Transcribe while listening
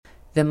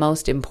the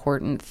most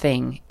important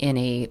thing in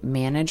a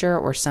manager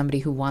or somebody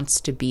who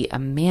wants to be a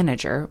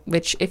manager,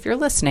 which if you're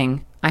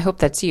listening, I hope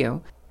that's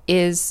you,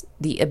 is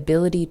the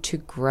ability to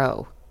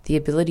grow, the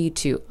ability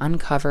to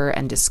uncover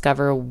and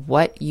discover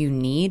what you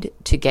need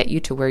to get you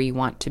to where you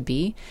want to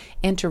be,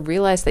 and to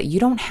realize that you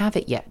don't have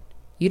it yet.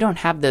 You don't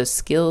have those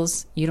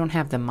skills, you don't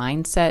have the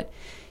mindset,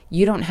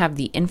 you don't have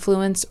the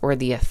influence or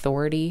the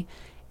authority,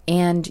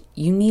 and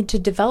you need to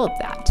develop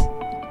that.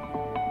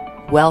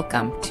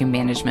 Welcome to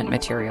Management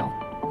Material.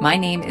 My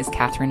name is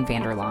Catherine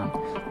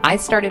Vanderlaan. I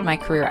started my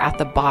career at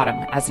the bottom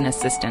as an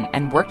assistant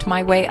and worked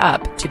my way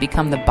up to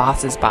become the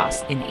boss's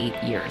boss in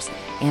 8 years.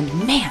 And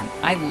man,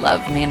 I love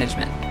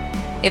management.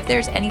 If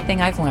there's anything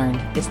I've learned,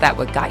 it's that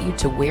what got you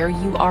to where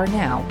you are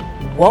now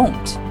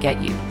won't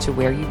get you to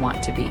where you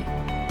want to be.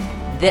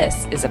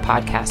 This is a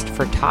podcast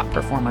for top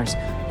performers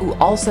who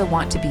also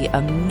want to be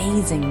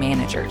amazing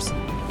managers.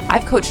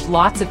 I've coached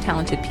lots of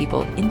talented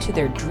people into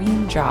their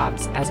dream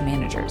jobs as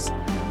managers.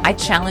 I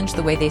challenge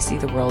the way they see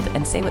the world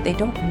and say what they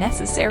don't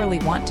necessarily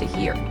want to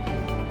hear.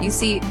 You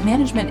see,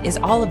 management is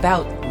all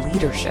about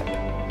leadership.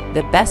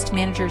 The best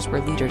managers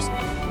were leaders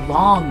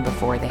long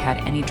before they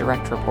had any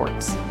direct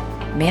reports.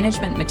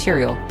 Management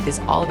Material is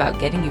all about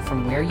getting you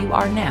from where you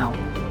are now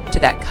to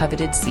that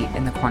coveted seat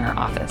in the corner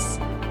office.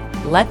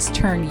 Let's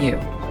turn you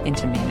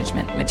into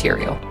management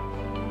material.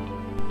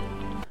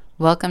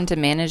 Welcome to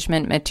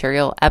Management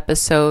Material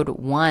Episode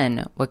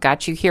 1. What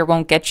got you here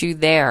won't get you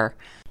there.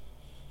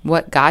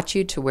 What got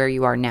you to where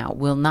you are now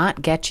will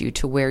not get you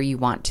to where you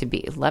want to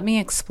be. Let me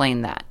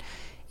explain that.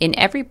 In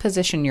every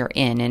position you're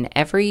in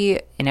every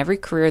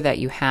career that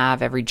you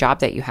have, every job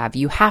that you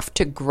have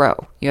to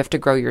grow. You have to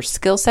grow your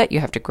skill set,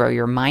 you have to grow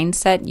your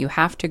mindset, you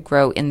have to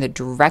grow in the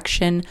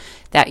direction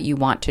that you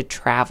want to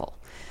travel.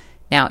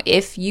 Now,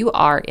 if you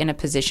are in a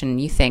position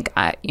you think,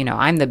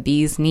 I'm the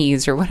bee's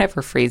knees or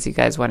whatever phrase you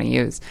guys want to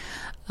use,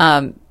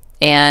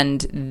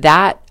 and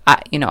that,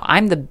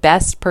 I'm the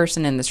best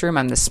person in this room,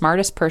 I'm the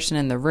smartest person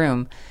in the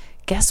room,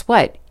 guess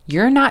what?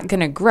 You're not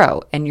going to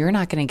grow and you're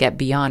not going to get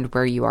beyond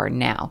where you are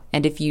now.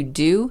 And if you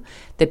do,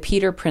 the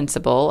Peter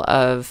principle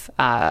of,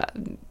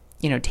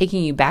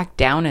 taking you back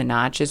down a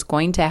notch is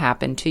going to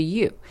happen to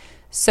you.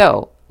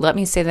 So let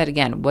me say that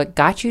again. What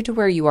got you to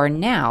where you are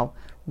now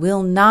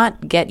will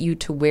not get you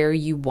to where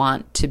you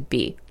want to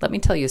be. Let me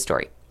tell you a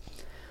story.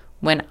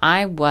 When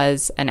I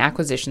was an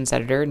acquisitions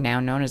editor, now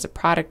known as a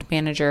product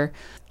manager,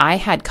 I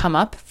had come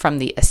up from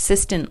the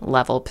assistant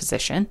level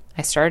position.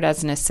 I started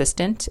as an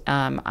assistant.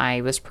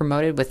 I was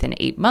promoted within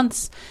 8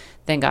 months,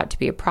 then got to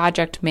be a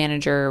project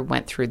manager,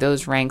 went through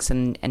those ranks,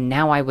 and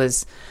now I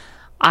was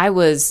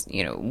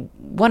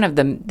one of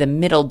the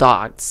middle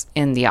dogs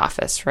in the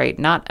office, right?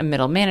 Not a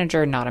middle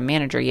manager, not a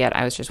manager yet.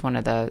 I was just one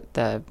of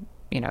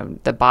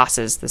the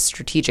bosses, the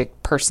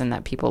strategic person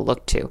that people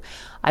look to.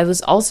 I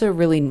was also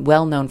really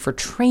well known for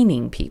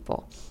training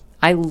people.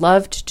 I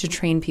loved to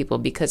train people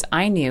because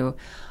I knew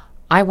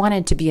I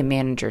wanted to be a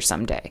manager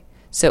someday.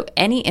 So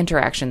any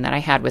interaction that I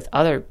had with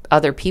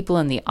other people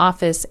in the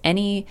office,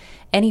 any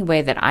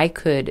way that I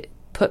could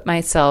put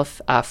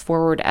myself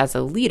forward as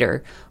a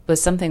leader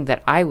was something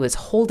that I was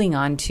holding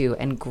on to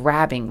and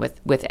grabbing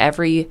with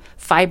every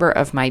fiber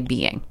of my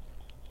being.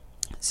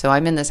 So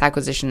I'm in this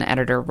acquisition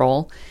editor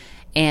role,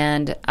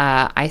 and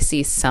I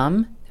see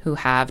some who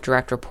have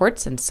direct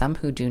reports and some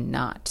who do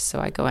not. So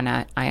I go and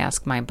I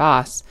ask my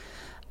boss,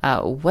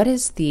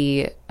 what's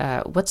the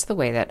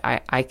way that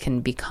I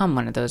can become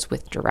one of those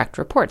with direct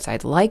reports?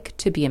 I'd like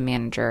to be a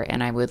manager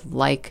and I would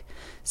like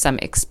some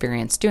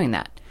experience doing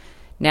that.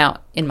 Now,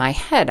 in my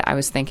head, I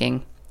was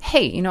thinking,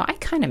 hey, I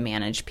kind of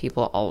manage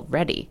people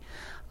already.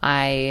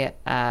 I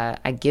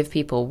give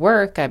people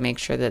work. I make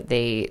sure that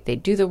they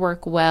do the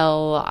work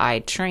well. I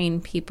train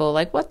people.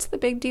 Like, what's the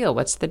big deal?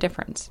 What's the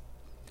difference?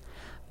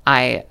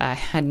 I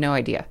had no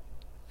idea.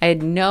 I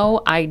had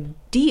no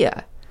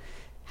idea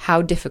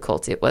how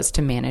difficult it was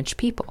to manage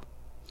people.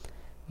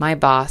 My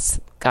boss,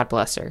 God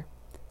bless her,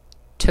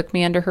 took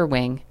me under her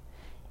wing,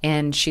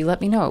 and she let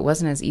me know it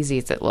wasn't as easy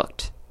as it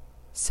looked.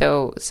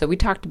 So we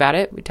talked about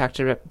it. We talked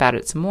about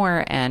it some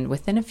more, and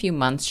within a few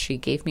months, she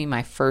gave me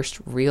my first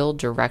real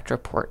direct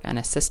report. An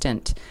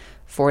assistant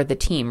for the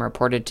team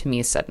reported to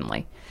me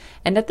suddenly.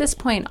 And at this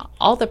point,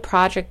 all the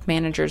project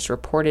managers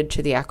reported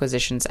to the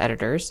acquisitions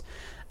editors,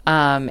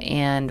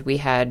 and we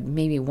had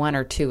maybe 1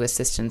 or 2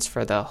 assistants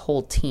for the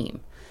whole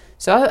team.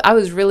 So I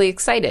was really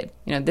excited.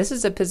 This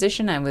is a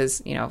position I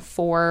was,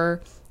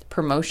 4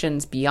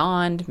 promotions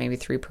beyond, maybe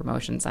 3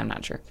 promotions, I'm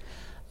not sure.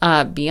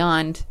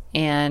 Beyond,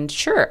 and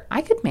sure,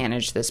 I could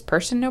manage this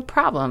person, no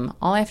problem.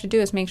 All I have to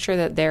do is make sure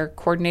that they're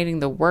coordinating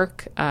the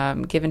work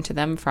given to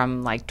them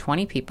from like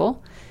 20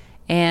 people,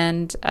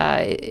 and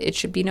it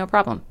should be no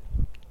problem.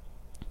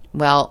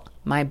 Well,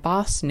 my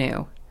boss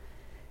knew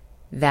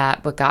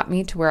that what got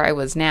me to where I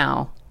was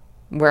now,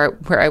 where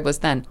I was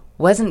then,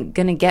 wasn't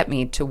going to get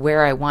me to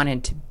where I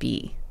wanted to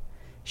be.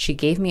 She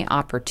gave me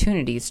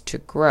opportunities to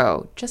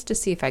grow just to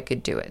see if I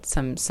could do it.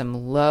 Some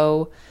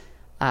low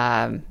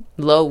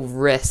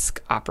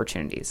risk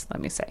opportunities,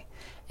 let me say.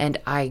 And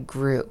I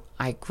grew.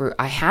 I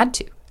had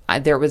to.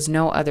 there was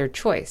no other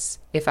choice.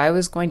 If I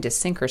was going to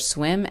sink or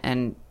swim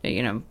and,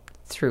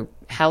 through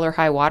hell or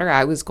high water,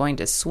 I was going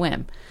to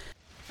swim.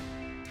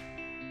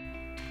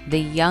 The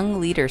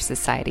Young Leaders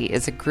Society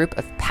is a group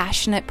of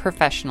passionate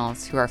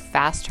professionals who are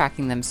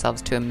fast-tracking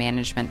themselves to a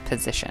management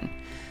position.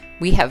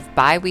 We have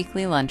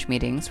bi-weekly lunch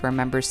meetings where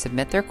members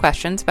submit their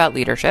questions about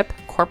leadership,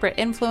 corporate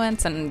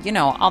influence, and,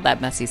 all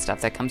that messy stuff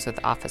that comes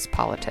with office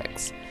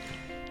politics.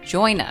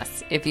 Join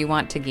us if you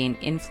want to gain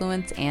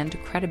influence and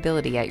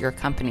credibility at your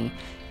company,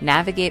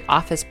 navigate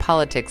office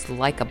politics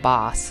like a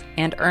boss,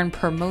 and earn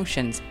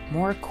promotions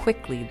more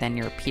quickly than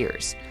your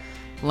peers.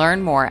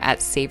 Learn more at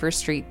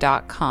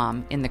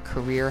saverstreet.com in the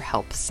Career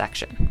Help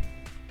section.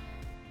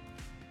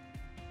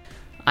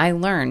 I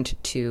learned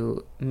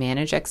to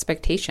manage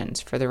expectations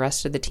for the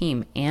rest of the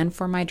team and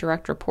for my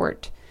direct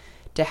report,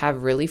 to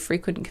have really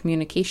frequent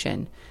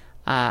communication.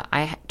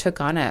 I took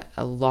on a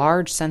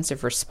large sense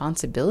of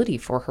responsibility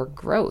for her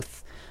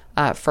growth,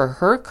 for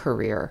her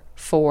career,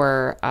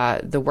 for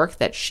the work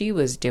that she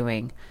was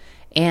doing.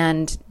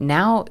 And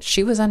now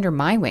she was under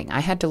my wing. I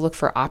had to look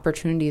for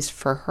opportunities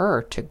for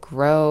her to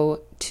grow,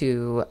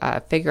 to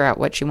figure out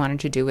what she wanted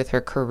to do with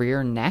her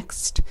career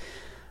next.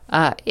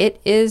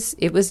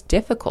 It was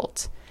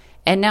difficult.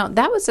 And now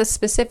that was a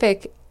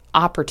specific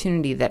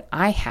opportunity that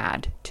I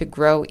had to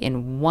grow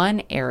in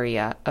one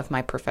area of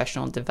my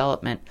professional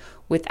development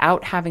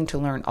without having to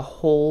learn a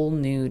whole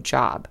new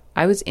job.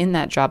 I was in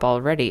that job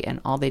already, and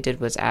all they did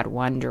was add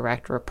one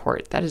direct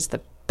report. That is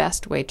the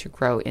best way to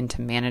grow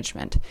into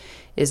management,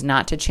 is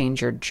not to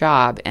change your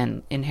job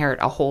and inherit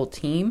a whole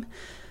team,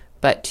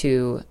 but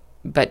to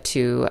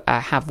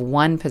have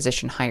one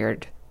position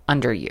hired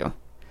under you.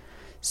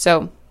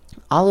 So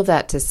all of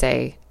that to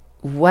say,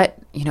 what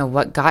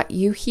got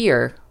you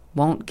here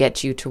won't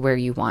get you to where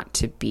you want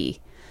to be.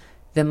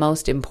 The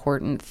most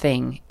important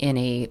thing in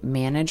a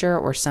manager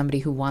or somebody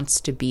who wants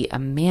to be a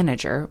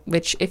manager,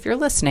 which if you're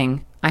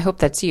listening, I hope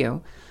that's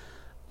you,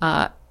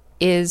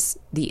 is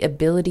the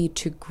ability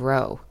to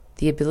grow,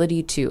 the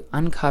ability to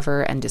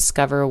uncover and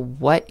discover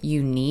what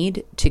you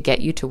need to get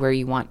you to where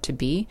you want to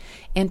be,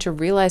 and to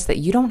realize that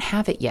you don't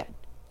have it yet.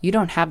 You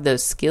don't have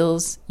those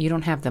skills. You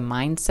don't have the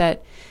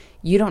mindset.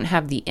 You don't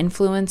have the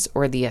influence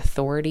or the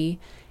authority,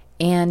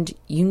 and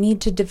you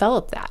need to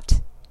develop that.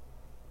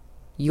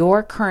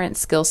 Your current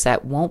skill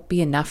set won't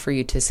be enough for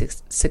you to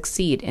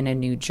succeed in a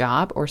new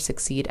job or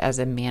succeed as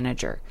a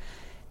manager.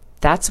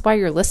 That's why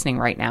you're listening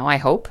right now, I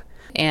hope.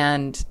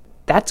 And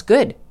that's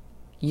good.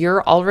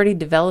 You're already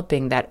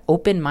developing that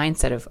open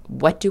mindset of,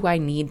 what do I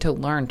need to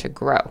learn to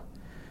grow?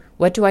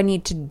 What do I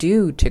need to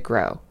do to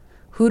grow?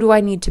 Who do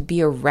I need to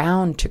be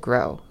around to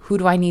grow? Who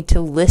do I need to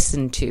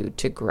listen to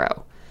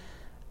grow?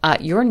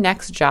 Your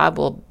next job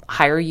will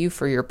hire you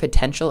for your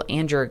potential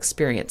and your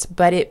experience,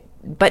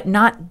 but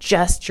not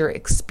just your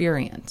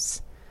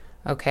experience.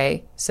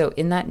 Okay? So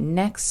in that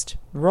next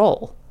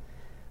role,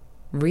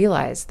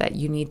 realize that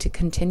you need to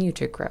continue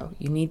to grow.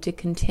 You need to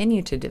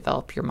continue to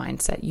develop your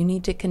mindset. You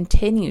need to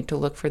continue to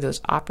look for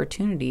those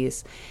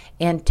opportunities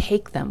and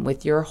take them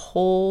with your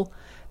whole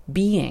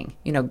being.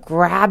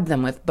 Grab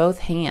them with both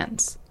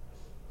hands.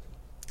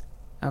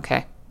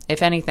 Okay.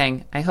 If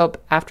anything, I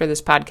hope after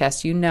this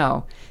podcast, you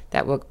know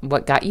that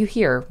what got you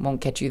here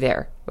won't get you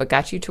there. What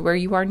got you to where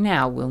you are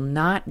now will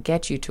not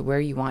get you to where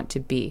you want to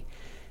be.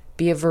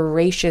 Be a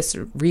voracious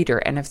reader.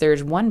 And if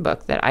there's one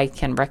book that I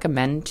can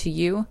recommend to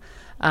you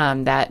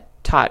that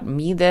taught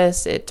me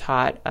this, it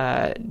taught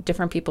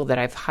different people that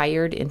I've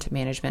hired into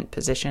management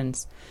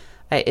positions,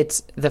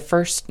 it's The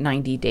First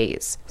 90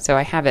 Days. So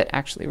I have it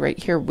actually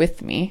right here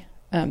with me.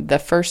 The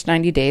First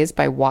 90 Days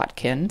by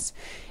Watkins.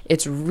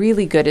 It's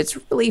really good. It's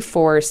really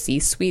for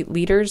C-suite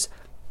leaders,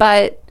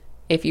 but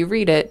if you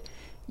read it,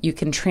 you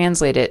can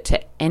translate it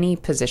to any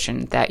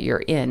position that you're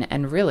in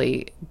and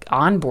really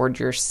onboard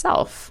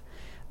yourself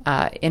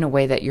in a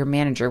way that your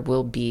manager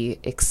will be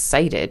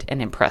excited and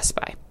impressed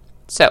by.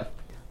 So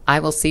I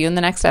will see you in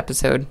the next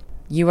episode.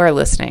 You are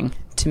listening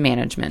to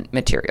Management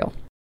Material.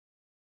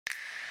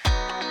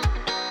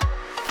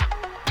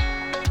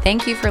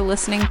 Thank you for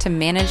listening to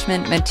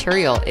Management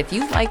Material. If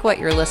you like what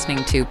you're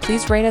listening to,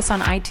 please rate us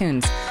on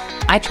iTunes.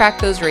 I track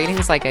those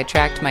ratings like I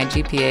tracked my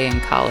GPA in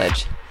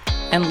college.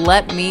 And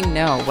let me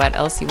know what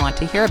else you want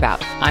to hear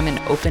about. I'm an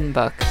open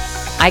book.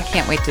 I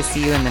can't wait to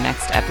see you in the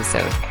next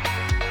episode.